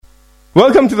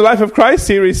Welcome to the Life of Christ,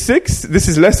 Series 6. This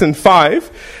is Lesson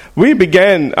 5. We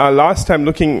began last time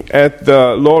looking at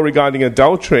the law regarding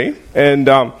adultery, and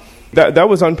that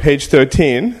was on page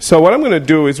 13. So what I'm going to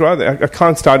do is, I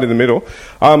can't start in the middle.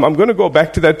 I'm going to go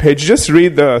back to that page, just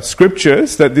read the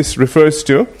scriptures that this refers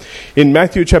to. In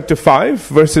Matthew chapter 5,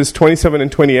 verses 27 and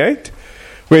 28,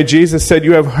 where Jesus said,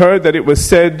 "You have heard that it was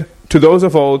said to those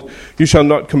of old, 'You shall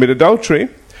not commit adultery.'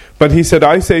 But he said,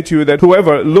 I say to you that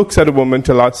whoever looks at a woman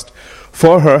to lust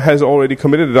for her has already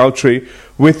committed adultery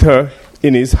with her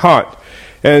in his heart."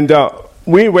 And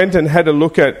we went and had a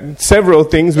look at several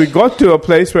things. We got to a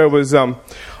place where it was, I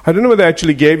don't know whether I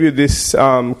actually gave you this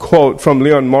quote from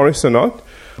Leon Morris or not,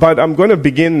 but I'm going to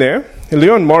begin there.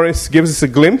 Leon Morris gives us a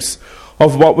glimpse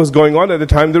of what was going on at the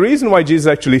time. The reason why Jesus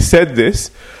actually said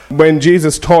this, when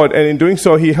Jesus taught, and in doing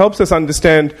so, he helps us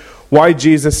understand why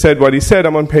Jesus said what he said.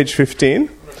 I'm on page 15.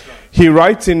 He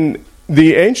writes, in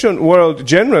the ancient world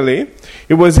generally,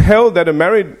 it was held that a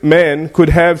married man could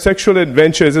have sexual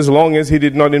adventures as long as he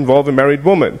did not involve a married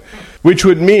woman, which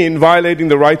would mean violating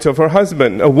the rights of her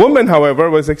husband. A woman, however,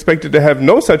 was expected to have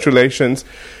no such relations.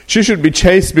 She should be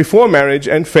chaste before marriage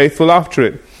and faithful after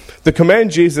it. The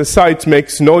command Jesus cites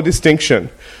makes no distinction.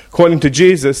 According to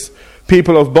Jesus,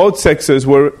 people of both sexes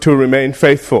were to remain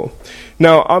faithful.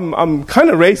 Now, I'm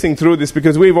kind of racing through this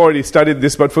because we've already studied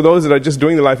this, but for those that are just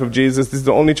doing the life of Jesus, this is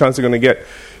the only chance they're going to get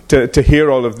to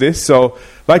hear all of this. So,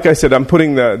 like I said, I'm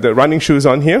putting the running shoes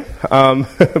on here,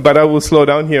 but I will slow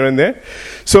down here and there.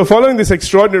 So, following this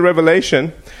extraordinary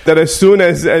revelation, that as soon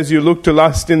as you look to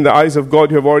lust in the eyes of God,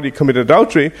 you have already committed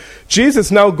adultery, Jesus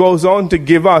now goes on to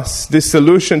give us this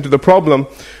solution to the problem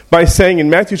by saying in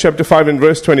Matthew chapter 5 and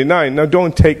verse 29, now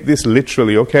don't take this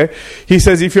literally, okay? He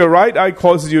says, "If your right eye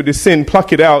causes you to sin,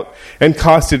 pluck it out and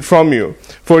cast it from you.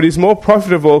 For it is more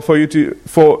profitable for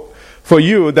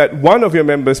you that one of your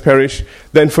members perish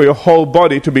than for your whole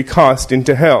body to be cast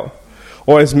into hell."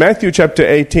 Or as Matthew chapter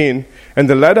 18 and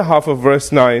the latter half of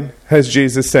verse 9 has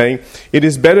Jesus saying, "It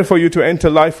is better for you to enter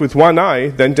life with one eye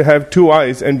than to have two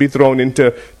eyes and be thrown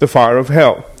into the fire of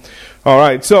hell." All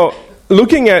right, so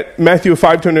looking at Matthew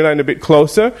 5:29 a bit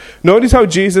closer, notice how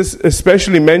Jesus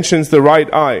especially mentions the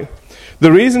right eye.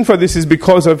 The reason for this is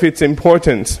because of its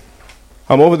importance.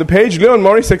 Over the page, Leon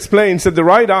Morris explains that the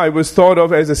right eye was thought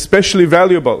of as especially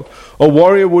valuable. A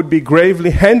warrior would be gravely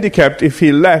handicapped if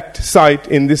he lacked sight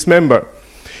in this member.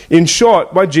 In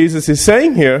short, what Jesus is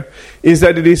saying here is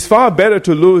that it is far better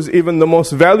to lose even the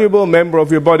most valuable member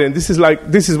of your body. And this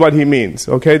is what he means,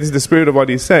 okay? This is the spirit of what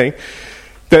he's saying.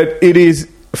 That it is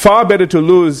far better to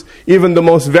lose even the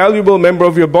most valuable member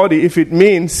of your body if it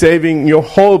means saving your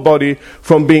whole body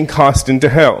from being cast into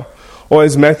hell. Or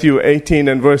as Matthew 18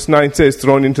 and verse 9 says,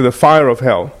 thrown into the fire of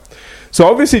hell. So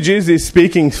obviously Jesus is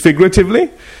speaking figuratively,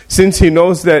 since he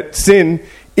knows that sin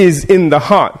is in the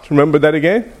heart. Remember that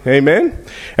again? Amen?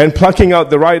 And plucking out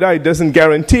the right eye doesn't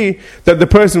guarantee that the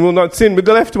person will not sin with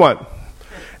the left one.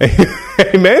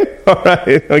 Amen? All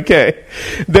right, okay.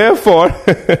 Therefore,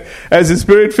 as the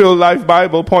Spirit-Filled Life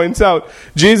Bible points out,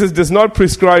 Jesus does not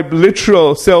prescribe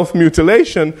literal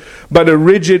self-mutilation, but a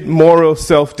rigid moral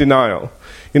self-denial.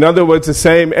 In other words, the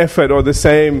same effort or the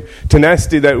same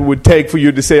tenacity that it would take for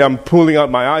you to say, "I'm pulling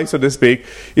out my eye," so to speak,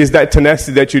 is that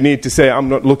tenacity that you need to say, "I'm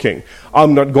not looking.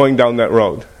 I'm not going down that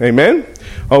road." Amen?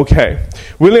 Okay.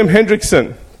 William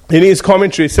Hendrickson, in his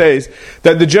commentary, says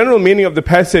that the general meaning of the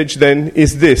passage then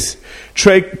is this: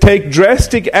 take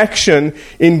drastic action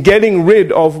in getting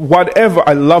rid of whatever.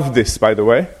 I love this, by the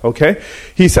way, okay?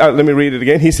 Let me read it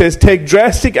again. He says, take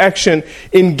drastic action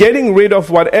in getting rid of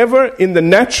whatever in the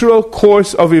natural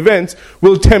course of events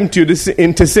will tempt you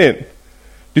into sin.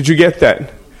 Did you get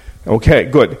that? Okay,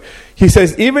 good. He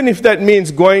says, even if that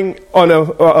means going on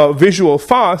a visual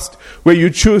fast where you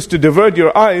choose to divert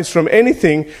your eyes from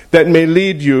anything that may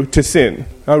lead you to sin.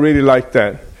 I really like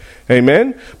that.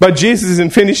 Amen? But Jesus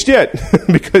isn't finished yet,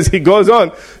 because he goes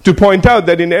on to point out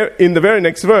that in the very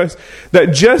next verse,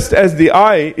 that just as the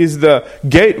eye is the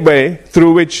gateway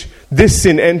through which this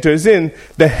sin enters in,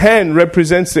 the hand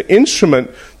represents the instrument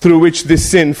through which this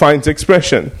sin finds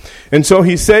expression. And so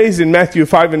he says in Matthew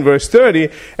 5 and verse 30,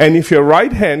 "And if your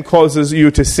right hand causes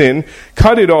you to sin,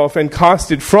 cut it off and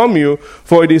cast it from you,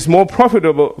 for it is more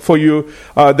profitable for you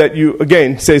that you,"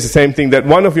 again says the same thing, "that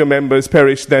one of your members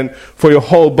perish than for your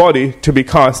whole body to be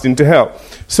cast into hell."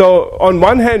 So on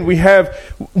one hand we have,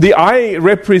 the eye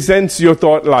represents your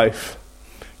thought life,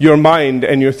 your mind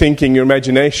and your thinking, your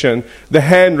imagination. The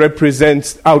hand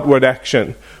represents outward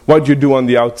action, what you do on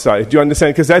the outside. Do you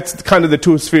understand? Because that's kind of the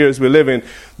two spheres we live in,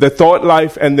 the thought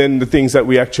life and then the things that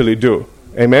we actually do.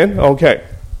 Amen? Okay.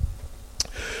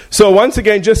 So once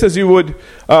again, just as you would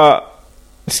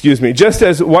just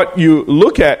as what you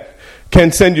look at can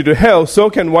send you to hell, so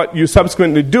can what you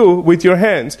subsequently do with your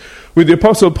hands. With the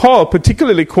Apostle Paul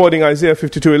particularly quoting Isaiah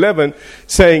 52:11,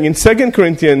 saying in 2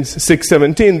 Corinthians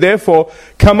 6:17, therefore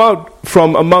come out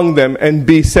from among them and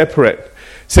be separate,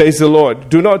 says the Lord.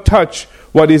 Do not touch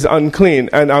what is unclean,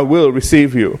 and I will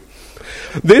receive you.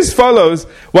 This follows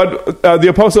what the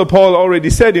Apostle Paul already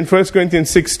said in 1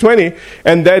 Corinthians 6:20,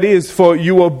 and that is, for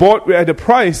you were bought at a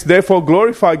price, therefore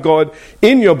glorify God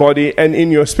in your body and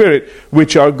in your spirit,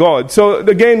 which are God. So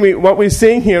again, what we're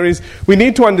seeing here is we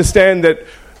need to understand that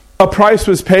a price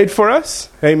was paid for us,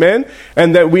 amen,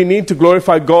 and that we need to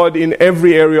glorify God in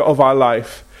every area of our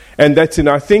life. And that's in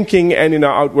our thinking and in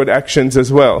our outward actions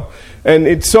as well. And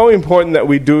it's so important that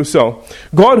we do so.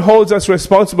 God holds us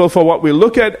responsible for what we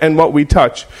look at and what we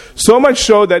touch. So much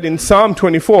so that in Psalm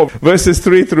 24, verses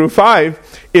 3 through 5,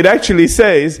 it actually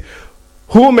says,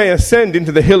 who may ascend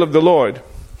into the hill of the Lord?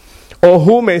 Or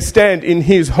who may stand in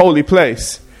his holy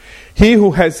place? He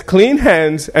who has clean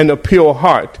hands and a pure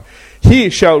heart,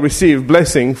 he shall receive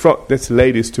blessing from, that's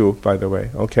ladies too, by the way,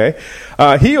 okay?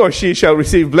 He or she shall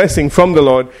receive blessing from the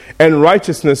Lord and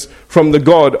righteousness from the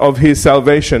God of his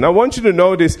salvation. I want you to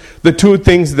notice the two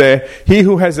things there. He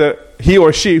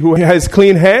or she who has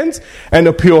clean hands and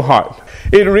a pure heart.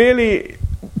 It really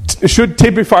should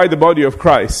typify the body of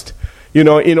Christ. You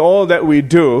know, in all that we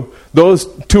do, those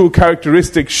two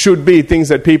characteristics should be things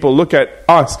that people look at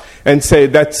us and say,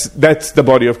 that's the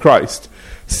body of Christ.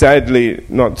 Sadly,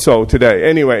 not so today.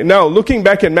 Anyway, now looking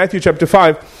back at Matthew chapter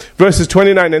 5, verses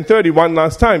 29 and 30, one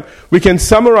last time, we can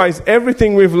summarize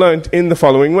everything we've learned in the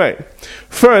following way.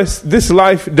 First, this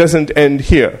life doesn't end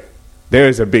here.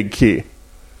 There's a big key.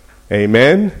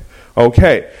 Amen?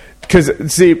 Okay.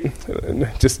 Because, see,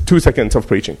 just 2 seconds of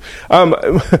preaching.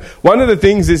 One of the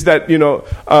things is that,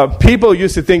 people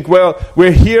used to think, well,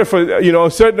 we're here for,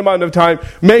 a certain amount of time,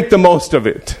 make the most of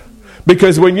it.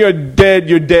 Because when you're dead,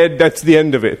 that's the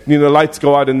end of it. Lights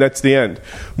go out and that's the end.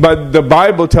 But the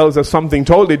Bible tells us something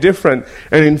totally different.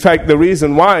 And in fact, the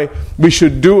reason why we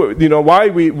should do, why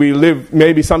we live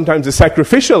maybe sometimes a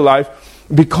sacrificial life,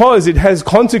 because it has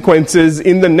consequences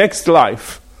in the next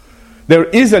life. There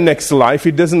is a next life.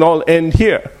 It doesn't all end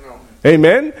here.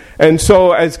 Amen? And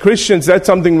so as Christians, that's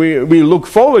something we look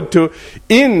forward to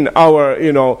in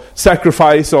our,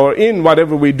 sacrifice or in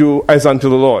whatever we do as unto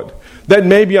the Lord. That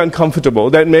may be uncomfortable.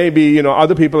 That may be,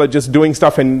 other people are just doing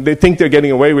stuff and they think they're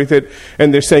getting away with it.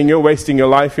 And they're saying, you're wasting your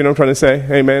life. You know what I'm trying to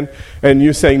say? Amen? And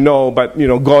you say, no, but,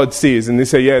 God sees. And they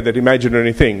say, yeah, that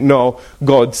imaginary thing. No,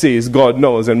 God sees. God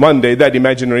knows. And one day that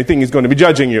imaginary thing is going to be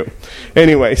judging you.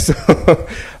 Anyway, so,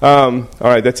 all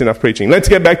right, that's enough preaching. Let's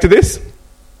get back to this.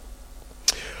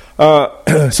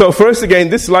 So first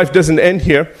again, this life doesn't end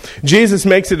here. Jesus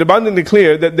makes it abundantly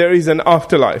clear that there is an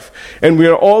afterlife. And we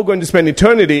are all going to spend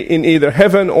eternity in either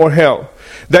heaven or hell.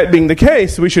 That being the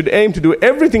case, we should aim to do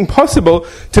everything possible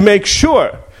to make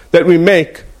sure that we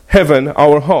make heaven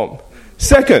our home.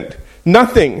 Second,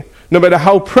 nothing, no matter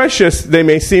how precious they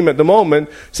may seem at the moment,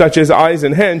 such as eyes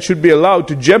and hands, should be allowed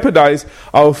to jeopardize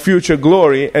our future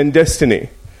glory and destiny.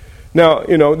 Now,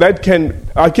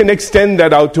 I can extend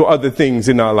that out to other things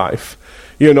in our life.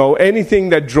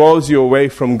 Anything that draws you away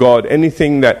from God,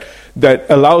 anything that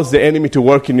allows the enemy to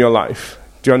work in your life.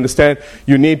 Do you understand?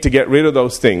 You need to get rid of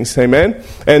those things. Amen?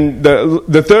 And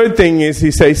the third thing is, he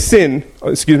says sin.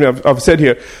 I've said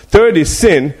here. Third is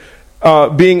sin,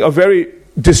 being a very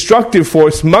destructive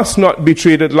force, must not be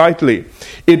treated lightly.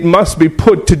 It must be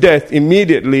put to death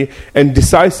immediately and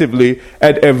decisively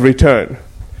at every turn.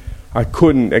 I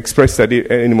couldn't express that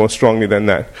any more strongly than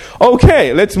that.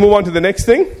 Okay, let's move on to the next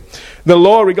thing. The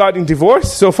law regarding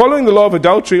divorce. So following the law of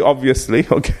adultery, obviously,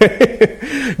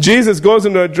 okay, Jesus goes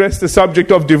on to address the subject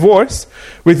of divorce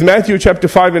with Matthew chapter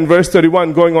 5 and verse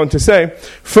 31 going on to say,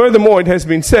 furthermore, it has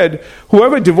been said,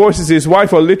 whoever divorces his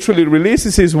wife or literally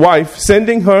releases his wife,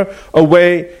 sending her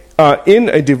away in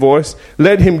a divorce,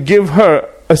 let him give her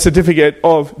a certificate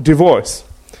of divorce.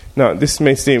 Now, this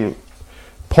may seem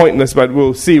pointless, but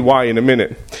we'll see why in a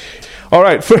minute. All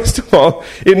right, first of all,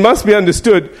 it must be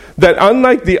understood that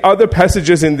unlike the other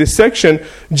passages in this section,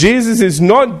 Jesus is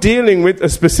not dealing with a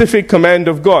specific command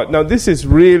of God. Now, this is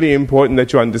really important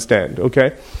that you understand,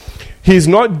 okay? He's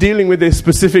not dealing with a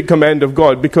specific command of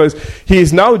God because he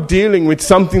is now dealing with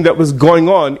something that was going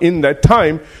on in that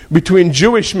time between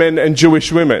Jewish men and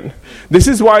Jewish women. This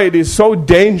is why it is so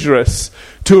dangerous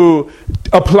to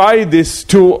apply this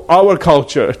to our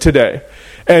culture today.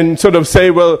 and sort of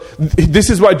say, well, this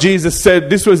is what Jesus said.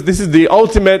 This is the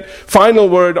ultimate final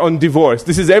word on divorce.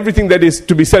 This is everything that is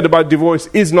to be said about divorce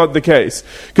is not the case.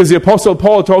 Because the Apostle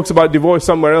Paul talks about divorce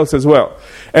somewhere else as well.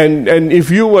 And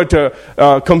if you were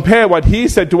to compare what he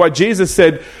said to what Jesus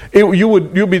said,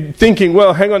 you'd be thinking,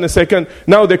 well, hang on a second,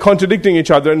 now they're contradicting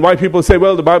each other. And why people say,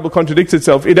 well, the Bible contradicts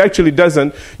itself. It actually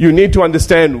doesn't. You need to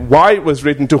understand why it was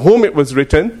written, to whom it was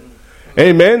written.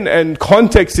 Amen. And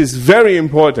context is very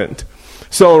important.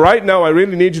 So right now I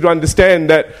really need you to understand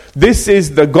that this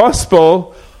is the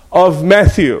Gospel of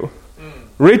Matthew,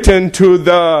 written to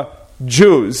the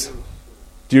Jews.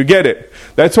 Do you get it?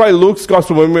 That's why Luke's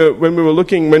Gospel, when you're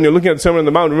looking at the Sermon on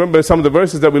the Mount, remember some of the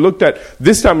verses that we looked at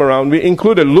this time around, we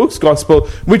included Luke's Gospel,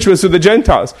 which was to the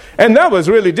Gentiles. And that was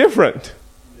really different.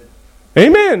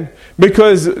 Amen.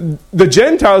 Because the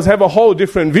Gentiles have a whole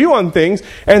different view on things,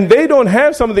 and they don't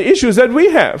have some of the issues that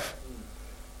we have.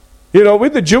 You know,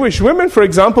 with the Jewish women, for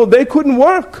example, they couldn't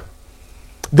work.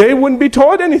 They wouldn't be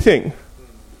taught anything.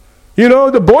 You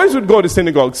know, the boys would go to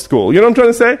synagogue school. You know what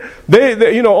I'm trying to say?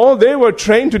 They all they were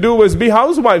trained to do was be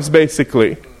housewives,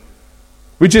 basically.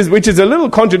 Which is a little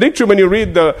contradictory when you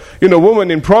read the,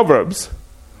 woman in Proverbs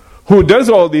who does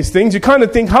all these things. You kind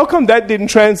of think, how come that didn't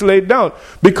translate down?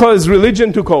 Because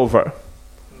religion took over.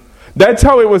 That's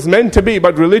how it was meant to be,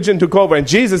 but religion took over. And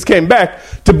Jesus came back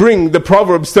to bring the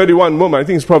Proverbs 31 woman, I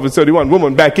think it's Proverbs 31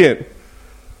 woman, back in.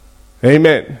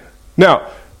 Amen. Now,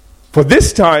 for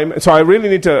this time, so I really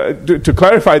need to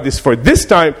clarify this, for this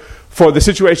time, for the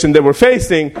situation that we're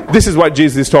facing, this is what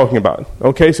Jesus is talking about.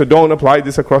 Okay, so don't apply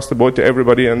this across the board to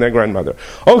everybody and their grandmother.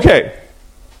 Okay.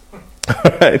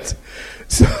 All right.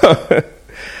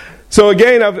 So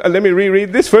again, let me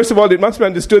reread this. First of all, it must be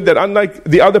understood that unlike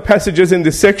the other passages in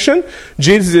this section,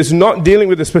 Jesus is not dealing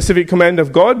with a specific command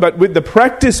of God, but with the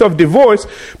practice of divorce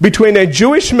between a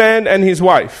Jewish man and his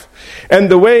wife,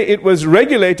 and the way it was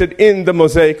regulated in the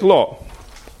Mosaic law.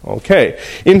 Okay.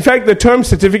 In fact, the term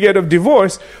certificate of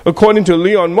divorce, according to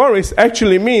Leon Morris,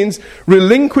 actually means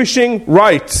relinquishing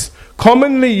rights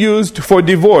commonly used for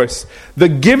divorce, the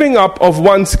giving up of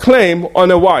one's claim on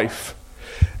a wife.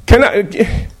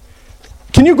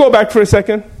 Can you go back for a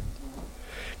second?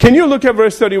 Can you look at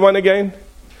verse 31 again?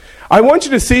 I want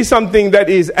you to see something that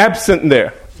is absent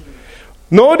there.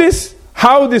 Notice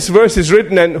how this verse is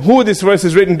written and who this verse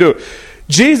is written to.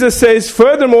 Jesus says,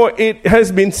 furthermore, it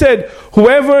has been said,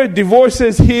 whoever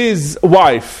divorces his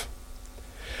wife.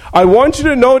 I want you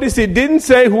to notice it didn't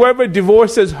say whoever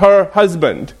divorces her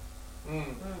husband.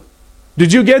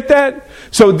 Did you get that?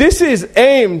 So this is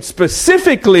aimed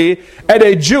specifically at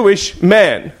a Jewish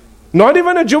man. Not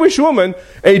even a Jewish woman,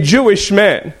 a Jewish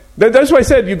man. That's why I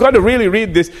said you've got to really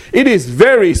read this. It is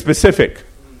very specific.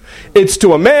 It's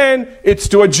to a man, it's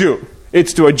to a Jew.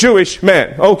 It's to a Jewish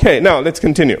man. Okay, now let's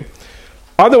continue.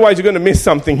 Otherwise you're going to miss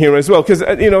something here as well. Because,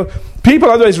 people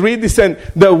otherwise read this and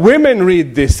the women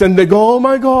read this and they go, oh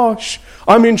my gosh,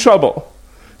 I'm in trouble.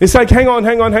 It's like, hang on.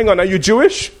 Are you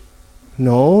Jewish?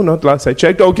 No, not last I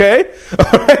checked. Okay.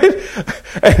 All right.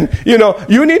 And,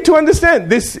 you need to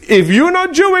understand this. If you're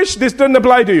not Jewish, this doesn't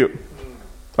apply to you.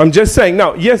 I'm just saying.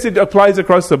 Now, yes, it applies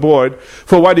across the board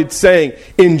for what it's saying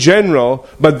in general,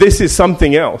 but this is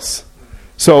something else.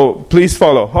 So please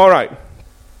follow. All right.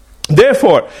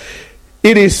 Therefore,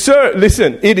 it is served,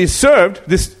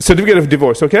 this certificate of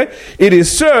divorce, okay? It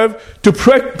is served to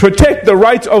protect the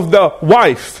rights of the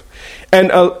wife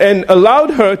and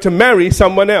allowed her to marry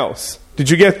someone else. Did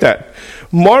you get that?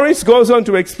 Morris goes on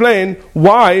to explain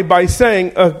why by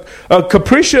saying a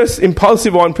capricious,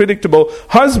 impulsive, or unpredictable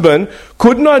husband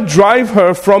could not drive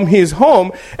her from his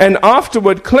home and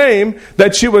afterward claim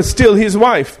that she was still his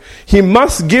wife. He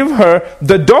must give her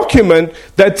the document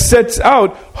that sets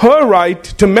out her right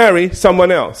to marry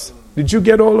someone else. Did you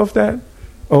get all of that?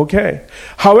 Okay.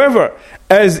 However,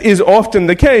 as is often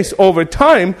the case, over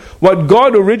time, what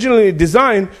God originally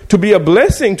designed to be a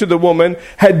blessing to the woman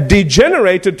had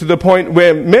degenerated to the point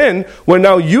where men were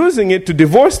now using it to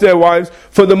divorce their wives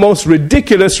for the most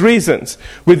ridiculous reasons.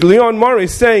 With Leon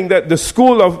Morris saying that the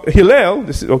school of Hillel,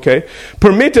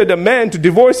 permitted a man to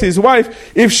divorce his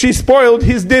wife if she spoiled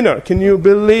his dinner. Can you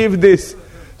believe this?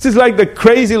 This is like the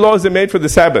crazy laws they made for the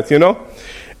Sabbath,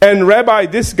 And Rabbi,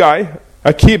 this guy,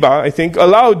 Akiba, I think,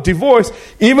 allowed divorce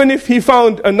even if he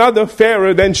found another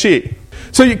fairer than she.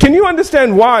 So can you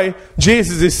understand why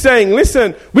Jesus is saying,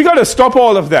 listen, we got to stop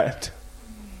all of that.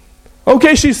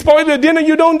 Okay, she spoiled the dinner,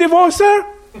 you don't divorce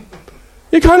her?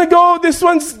 You kind of go, this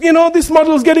one's, this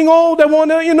model's getting old, I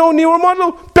want a, newer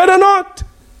model. Better not.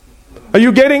 Are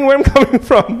you getting where I'm coming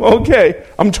from? Okay,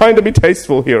 I'm trying to be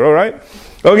tasteful here, all right?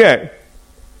 Okay.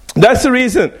 That's the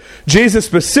reason Jesus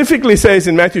specifically says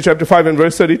in Matthew chapter 5 and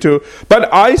verse 32,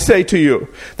 but I say to you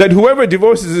that whoever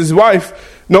divorces his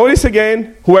wife, notice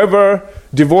again, whoever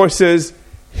divorces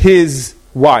his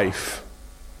wife,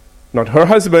 not her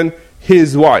husband,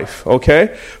 his wife,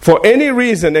 okay? For any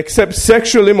reason except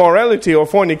sexual immorality or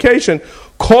fornication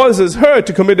causes her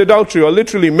to commit adultery, or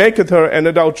literally maketh her an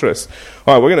adulteress.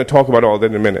 All right, we're going to talk about all that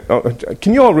in a minute.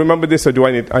 Can you all remember this, or do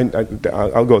I need...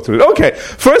 I'll go through it. Okay,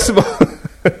 first of all...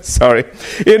 Sorry.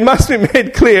 It must be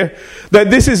made clear that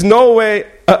this is no way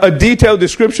a detailed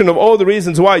description of all the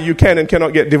reasons why you can and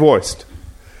cannot get divorced.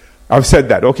 I've said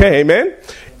that, okay, amen?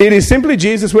 It is simply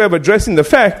Jesus' way of addressing the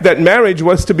fact that marriage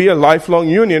was to be a lifelong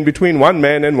union between one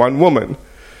man and one woman.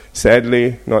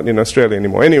 Sadly, not in Australia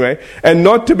anymore. Anyway, and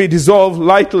not to be dissolved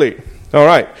lightly. All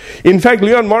right. In fact,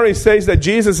 Leon Morris says that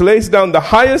Jesus lays down the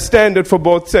highest standard for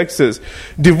both sexes.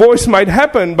 Divorce might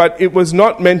happen, but it was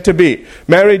not meant to be.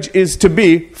 Marriage is to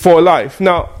be for life.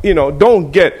 Now,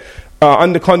 don't get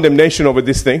under condemnation over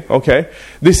this thing, okay?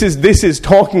 This is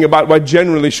talking about what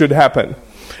generally should happen.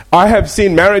 I have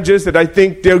seen marriages that I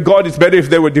think, dear God, it's better if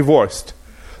they were divorced.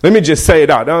 Let me just say it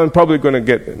out. I'm probably going to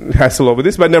get hassle over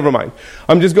this, but never mind.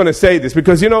 I'm just going to say this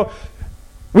because,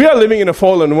 we are living in a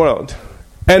fallen world.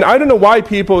 And I don't know why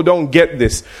people don't get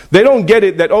this. They don't get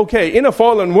it that, okay, in a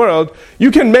fallen world, you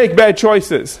can make bad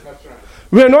choices. That's right.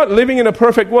 We are not living in a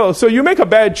perfect world. So you make a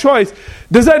bad choice.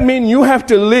 Does that mean you have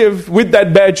to live with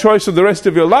that bad choice for the rest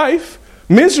of your life?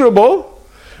 Miserable?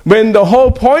 When the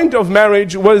whole point of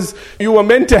marriage was you were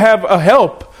meant to have a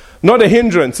help, not a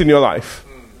hindrance in your life.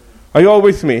 Are you all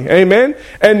with me? Amen?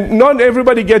 And not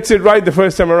everybody gets it right the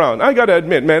first time around. I got to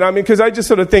admit, man, because I just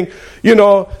sort of think,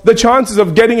 the chances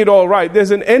of getting it all right,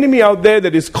 there's an enemy out there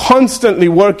that is constantly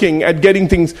working at getting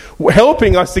things,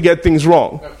 helping us to get things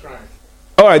wrong. That's right.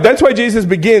 All right, that's why Jesus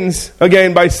begins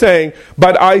again by saying,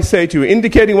 but I say to you,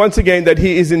 indicating once again that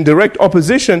he is in direct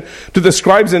opposition to the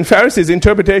scribes and Pharisees'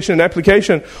 interpretation and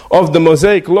application of the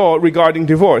Mosaic law regarding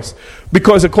divorce.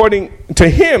 Because according to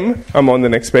him, I'm on the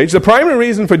next page, the primary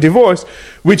reason for divorce,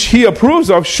 which he approves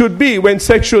of, should be when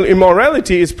sexual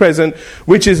immorality is present,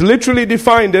 which is literally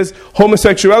defined as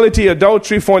homosexuality,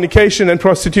 adultery, fornication, and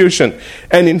prostitution.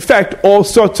 And in fact, all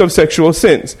sorts of sexual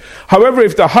sins. However,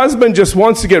 if the husband just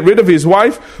wants to get rid of his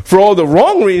wife for all the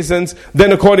wrong reasons,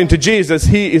 then according to Jesus,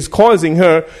 he is causing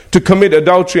her to commit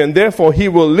adultery, and therefore he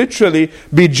will literally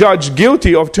be judged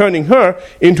guilty of turning her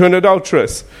into an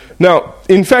adulteress. Now,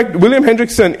 in fact, William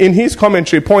Hendrickson, in his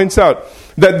commentary, points out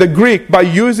that the Greek, by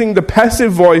using the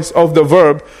passive voice of the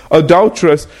verb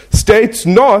adulteress, states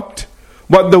not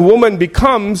what the woman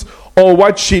becomes or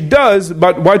what she does,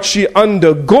 but what she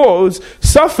undergoes,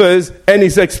 suffers, and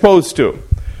is exposed to.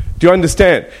 Do you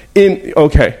understand?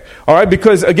 Okay. All right,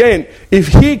 because again, if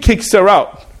he kicks her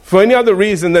out for any other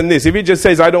reason than this, if he just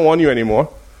says, I don't want you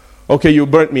anymore, okay, you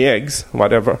burnt me eggs,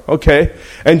 whatever, okay,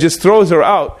 and just throws her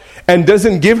out and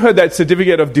doesn't give her that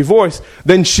certificate of divorce,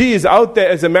 then she is out there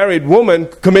as a married woman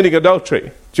committing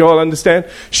adultery. Do you all understand?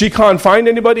 She can't find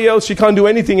anybody else. She can't do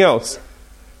anything else.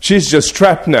 She's just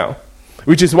trapped now,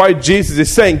 which is why Jesus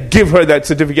is saying, give her that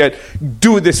certificate,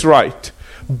 do this right.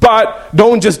 But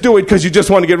don't just do it because you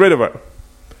just want to get rid of her.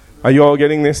 Are you all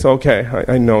getting this? Okay,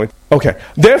 I know it. Okay.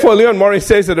 Therefore, Leon Morris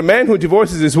says that a man who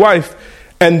divorces his wife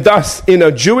and thus in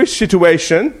a Jewish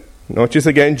situation, notice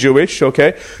again Jewish,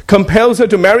 okay, compels her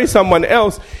to marry someone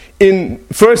else in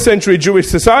first century Jewish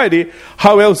society,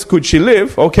 how else could she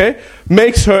live, okay,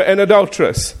 makes her an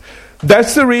adulteress.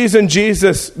 That's the reason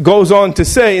Jesus goes on to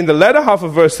say in the latter half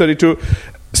of verse 32,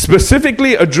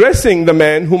 specifically addressing the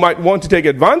man who might want to take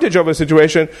advantage of a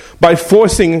situation by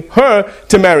forcing her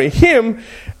to marry him,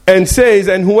 and says,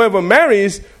 and whoever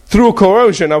marries through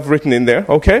coercion, I've written in there,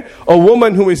 okay, a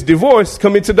woman who is divorced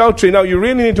commits adultery. Now you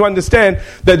really need to understand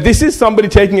that this is somebody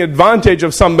taking advantage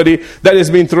of somebody that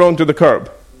has been thrown to the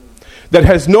curb, that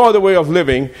has no other way of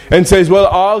living, and says, well,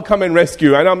 I'll come and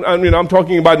rescue. And I'm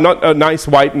talking about not a nice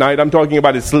white knight, I'm talking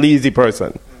about a sleazy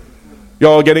person. You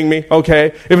all getting me? Okay.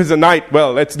 If it's a knight,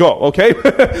 well, let's go, okay?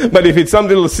 But if it's some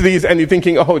little sleaze and you're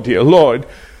thinking, oh dear Lord,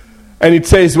 and it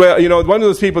says, well, one of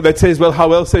those people that says, well,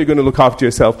 how else are you going to look after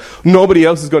yourself? Nobody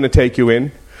else is going to take you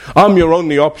in. I'm your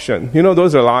only option.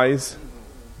 Those are lies.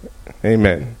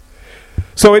 Amen.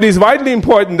 So it is vitally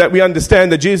important that we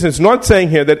understand that Jesus is not saying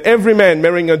here that every man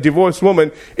marrying a divorced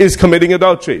woman is committing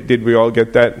adultery. Did we all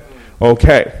get that?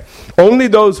 Okay. Only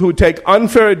those who take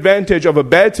unfair advantage of a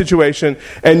bad situation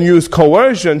and use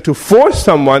coercion to force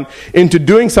someone into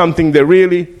doing something they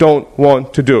really don't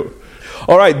want to do.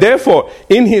 All right, therefore,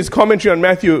 in his commentary on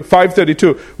Matthew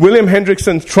 5:32, William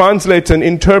Hendrickson translates and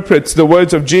interprets the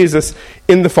words of Jesus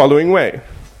in the following way.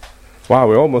 Wow,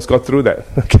 we almost got through that.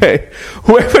 Okay.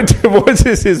 Whoever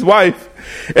divorces his wife,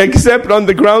 except on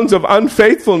the grounds of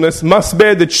unfaithfulness, must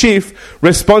bear the chief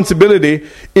responsibility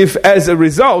if, as a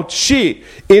result, she,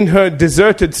 in her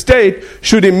deserted state,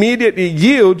 should immediately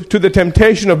yield to the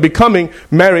temptation of becoming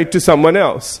married to someone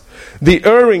else. The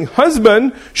erring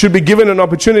husband should be given an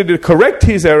opportunity to correct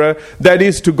his error, that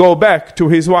is, to go back to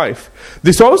his wife.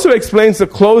 This also explains the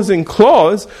closing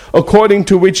clause, according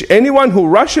to which anyone who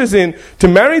rushes in to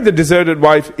marry the deserted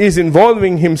wife is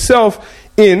involving himself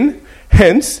in,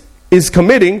 hence, is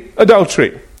committing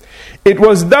adultery. It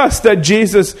was thus that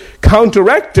Jesus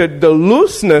counteracted the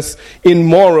looseness in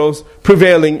morals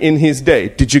prevailing in his day.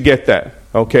 Did you get that?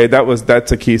 Okay,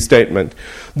 that's a key statement.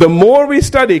 The more we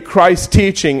study Christ's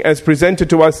teaching as presented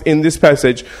to us in this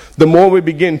passage, the more we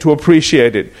begin to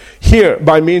appreciate it. Here,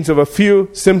 by means of a few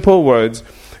simple words,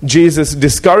 Jesus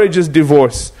discourages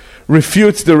divorce,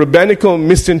 refutes the rabbinical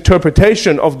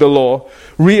misinterpretation of the law,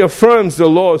 reaffirms the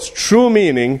law's true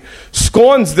meaning,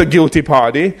 scorns the guilty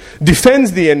party,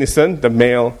 defends the innocent, the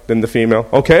male, then the female,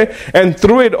 okay? And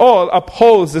through it all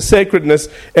upholds the sacredness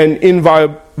and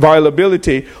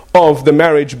inviolability of the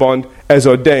marriage bond as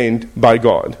ordained by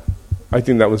God. I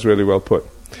think that was really well put.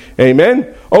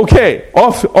 Amen? Okay,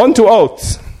 on to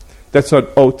oaths. That's not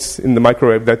oats in the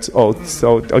microwave, that's oaths.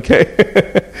 So, okay.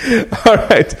 All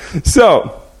right,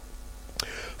 so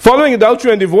following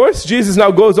adultery and divorce, Jesus now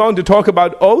goes on to talk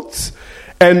about oaths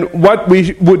and what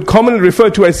we would commonly refer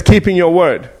to as keeping your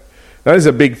word. That is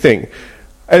a big thing.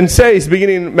 And says,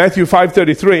 beginning in Matthew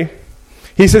 5:33,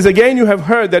 he says, "Again you have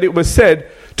heard that it was said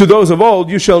to those of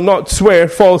old, you shall not swear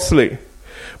falsely,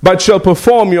 but shall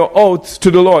perform your oaths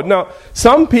to the Lord." Now,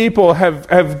 some people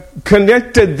have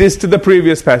connected this to the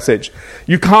previous passage.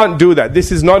 You can't do that.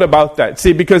 This is not about that.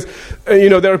 See, because,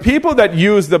 there are people that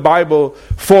use the Bible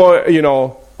for,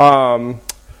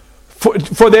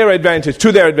 for their advantage,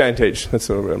 to their advantage. That's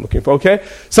what I'm looking for, okay?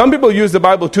 Some people use the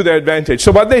Bible to their advantage.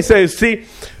 So what they say is, see,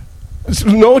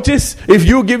 notice if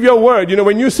you give your word,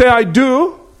 when you say I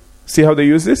do, see how they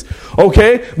use this?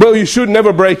 Okay, well, you should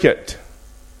never break it.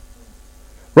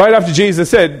 Right after Jesus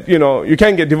said, you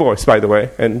can't get divorced, by the way,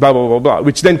 and blah, blah, blah, blah,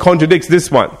 which then contradicts this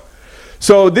one.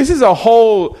 So this is a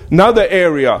whole another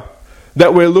area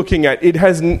that we're looking at. It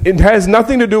has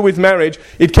nothing to do with marriage.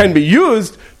 It can be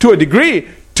used to a degree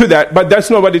to that, but that's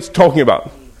not what it's talking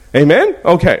about. Amen?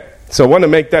 Okay, so I want to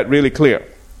make that really clear.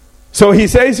 So he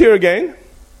says here again,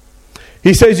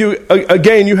 he says, you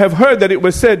have heard that it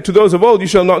was said to those of old, you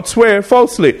shall not swear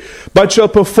falsely, but shall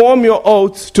perform your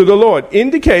oaths to the Lord,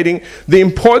 indicating the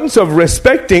importance of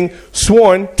respecting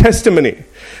sworn testimony.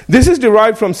 This is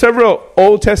derived from several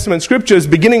Old Testament scriptures,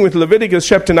 beginning with Leviticus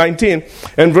chapter 19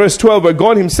 and verse 12, where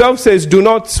God himself says, "Do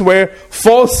not swear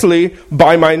falsely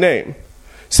by my name,"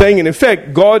 saying in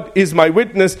effect, God is my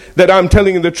witness that I'm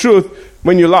telling you the truth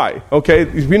when you lie. Okay,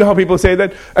 you know how people say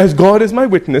that? As God is my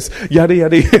witness, yada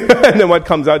yada, and then what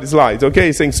comes out is lies. Okay,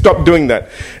 he's saying stop doing that.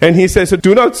 And he says, so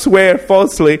do not swear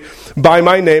falsely by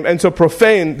my name, and so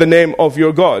profane the name of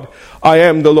your God. I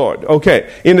am the Lord. Okay,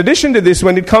 in addition to this,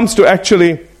 when it comes to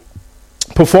actually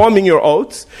performing your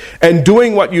oaths and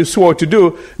doing what you swore to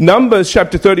do, Numbers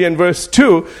chapter 30 and verse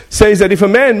 2 says that if a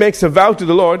man makes a vow to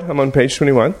the Lord, I'm on page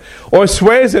 21, or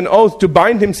swears an oath to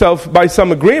bind himself by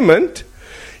some agreement,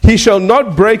 he shall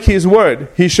not break his word.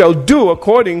 He shall do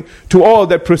according to all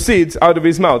that proceeds out of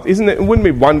his mouth. Wouldn't it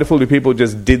be wonderful if people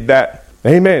just did that?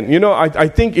 Amen. I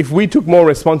think if we took more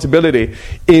responsibility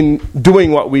in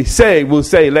doing what we say, we'll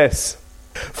say less.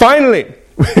 Finally,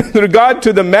 with regard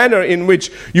to the manner in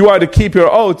which you are to keep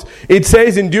your oaths, it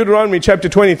says in Deuteronomy chapter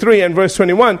 23 and verse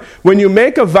 21, when you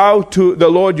make a vow to the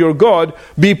Lord your God,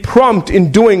 be prompt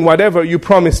in doing whatever you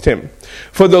promised him.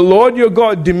 For the Lord your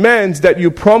God demands that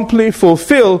you promptly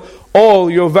fulfill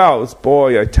all your vows.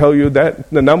 Boy, I tell you that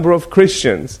the number of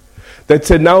Christians that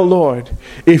said, now Lord,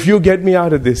 if you get me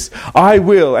out of this, I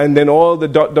will, and then all the ...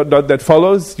 that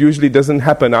follows usually doesn't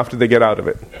happen after they get out of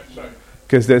it.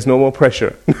 Because there's no more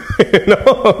pressure.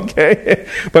 Okay?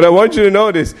 But I want you to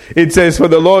notice, it says, for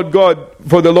the Lord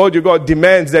your God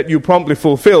demands that you promptly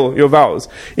fulfill your vows.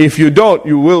 If you don't,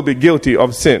 you will be guilty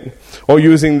of sin. Or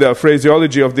using the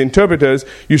phraseology of the interpreters,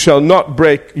 you shall not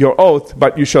break your oath,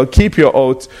 but you shall keep your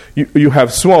oaths you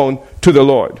have sworn to the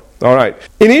Lord. All right.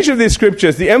 In each of these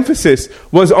scriptures, the emphasis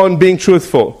was on being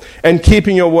truthful and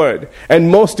keeping your word.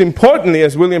 And most importantly,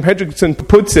 as William Hendrickson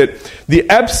puts it, the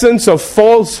absence of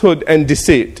falsehood and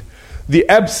deceit. The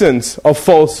absence of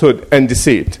falsehood and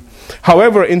deceit.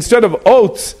 However, instead of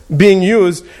oaths being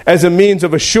used as a means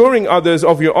of assuring others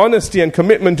of your honesty and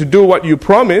commitment to do what you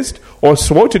promised or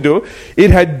swore to do,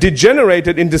 it had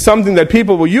degenerated into something that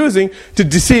people were using to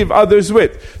deceive others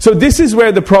with. So this is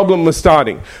where the problem was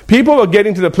starting. People were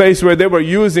getting to the place where they were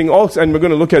using oaths, and we're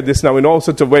going to look at this now in all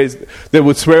sorts of ways. They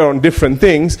would swear on different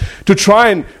things to try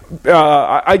and,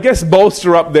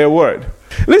 bolster up their word.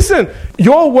 Listen,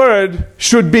 your word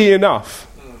should be enough.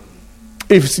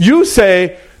 If you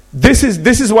say, this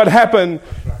is what happened,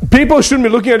 people shouldn't be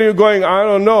looking at you going, I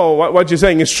don't know what you're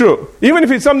saying is true. Even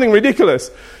if it's something ridiculous.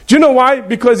 Do you know why?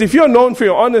 Because if you're known for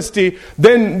your honesty,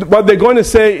 then what they're going to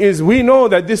say is, we know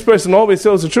that this person always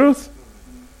tells the truth.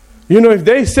 If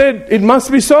they said, it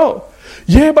must be so.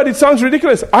 Yeah, but it sounds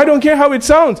ridiculous. I don't care how it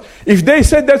sounds. If they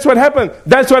said that's what happened,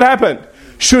 that's what happened.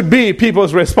 Should be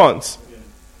people's response.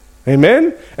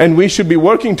 Amen? And we should be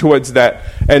working towards that.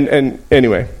 And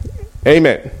anyway,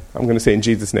 amen. I'm going to say in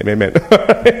Jesus' name, amen.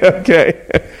 Okay.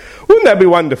 Wouldn't that be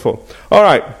wonderful? All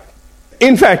right.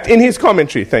 In fact, in his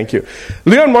commentary, thank you,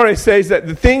 Leon Morris says that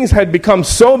the things had become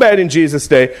so bad in Jesus'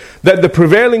 day that the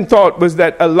prevailing thought was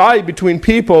that a lie between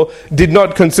people did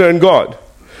not concern God.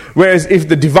 Whereas if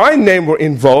the divine name were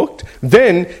invoked,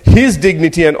 then his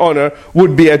dignity and honor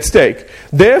would be at stake.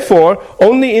 Therefore,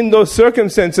 only in those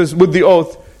circumstances would the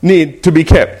oath need to be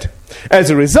kept. As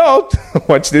a result,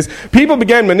 watch this, people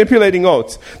began manipulating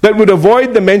oaths that would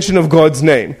avoid the mention of God's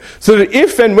name, so that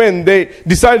if and when they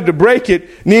decided to break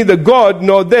it, neither God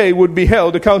nor they would be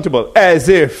held accountable. As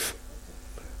if.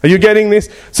 Are you getting this?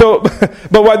 So,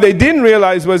 but what they didn't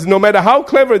realize was no matter how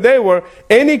clever they were,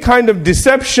 any kind of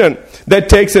deception that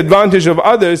takes advantage of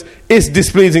others is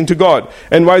displeasing to God.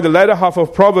 And why the latter half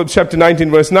of Proverbs chapter 19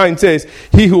 verse 9 says,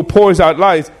 he who pours out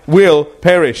lies will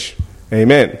perish.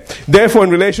 Amen. Therefore,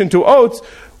 in relation to oaths,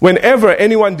 whenever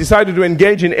anyone decided to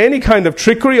engage in any kind of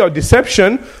trickery or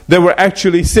deception, they were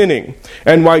actually sinning.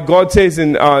 And why God says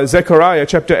in Zechariah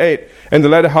chapter 8 and the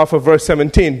latter half of verse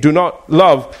 17, do not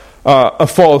love a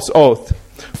false oath.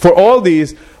 For all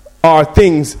these are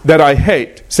things that I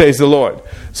hate, says the Lord.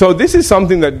 So this is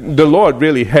something that the Lord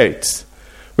really hates.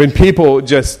 When people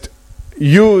just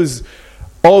use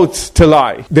oaths to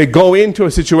lie. They go into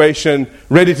a situation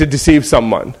ready to deceive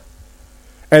someone.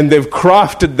 And they've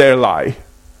crafted their lie.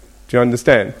 Do you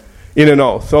understand? In an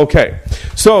oath. Okay.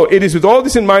 So it is with all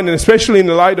this in mind, and especially in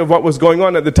the light of what was going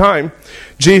on at the time,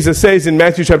 Jesus says in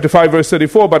Matthew chapter 5 verse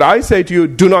 34, but I say to you,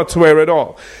 do not swear at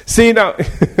all. See now,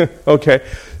 okay.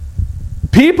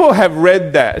 People have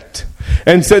read that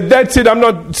and said, that's it, I'm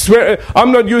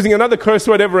not using another curse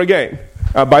word ever again.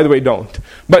 By the way, don't.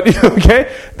 But,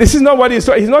 okay, this is not what he's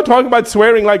not talking about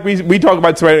swearing like we talk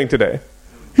about swearing today.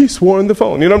 He swore on the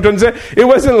phone. You know what I'm trying to say? It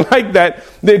wasn't like that.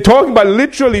 They're talking about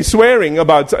literally swearing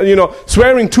about,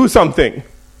 swearing to something.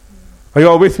 Are you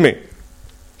all with me?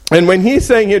 And when he's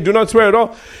saying here, do not swear at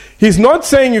all, he's not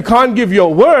saying you can't give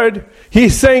your word.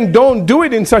 He's saying don't do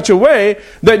it in such a way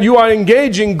that you are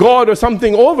engaging God or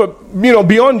something over,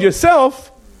 beyond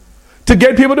yourself to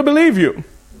get people to believe you.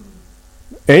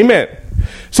 Amen.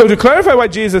 So to clarify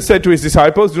what Jesus said to his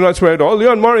disciples, do not swear at all,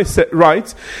 Leon Morris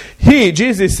writes,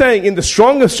 Jesus is saying in the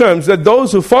strongest terms that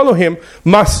those who follow him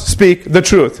must speak the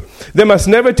truth. They must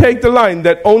never take the line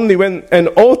that only when an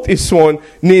oath is sworn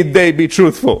need they be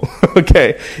truthful.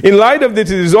 Okay. In light of this,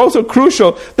 it is also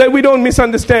crucial that we don't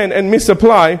misunderstand and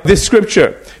misapply this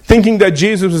scripture, thinking that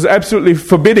Jesus was absolutely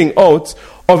forbidding oaths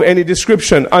of any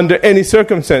description under any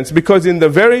circumstance, because in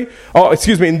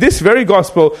this very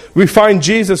gospel we find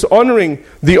Jesus honoring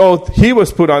the oath he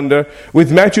was put under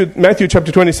with Matthew chapter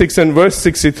 26 and verse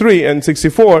 63 and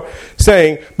 64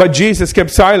 saying, but Jesus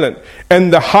kept silent,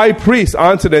 and the high priest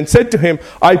answered and said to him,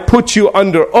 I put you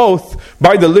under oath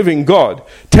by the living God.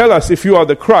 Tell us if you are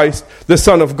the Christ, the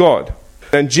Son of God.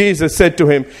 And Jesus said to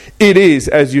him, it is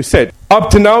as you said. Up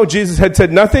to now Jesus had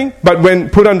said nothing, but when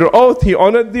put under oath he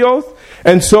honored the oath,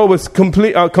 and so was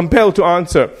compelled to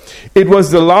answer. It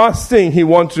was the last thing he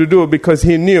wanted to do because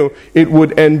he knew it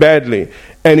would end badly.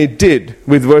 And it did,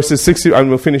 with verses 60, and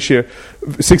we'll finish here,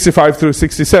 65 through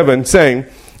 67, saying,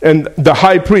 and the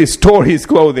high priest tore his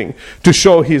clothing to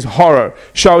show his horror,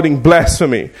 shouting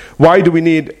blasphemy. Why do we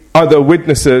need other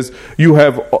witnesses? You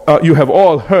have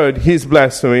all heard his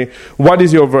blasphemy. What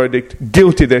is your verdict?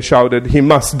 Guilty, they shouted. He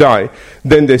must die.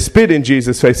 Then they spit in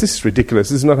Jesus' face. This is ridiculous.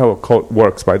 This is not how a court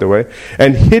works, by the way.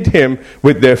 And hit him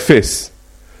with their fists.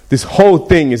 This whole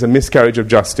thing is a miscarriage of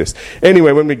justice.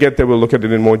 Anyway, when we get there, we'll look at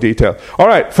it in more detail. All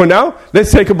right, for now,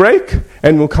 let's take a break,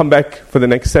 and we'll come back for the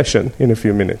next session in a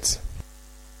few minutes.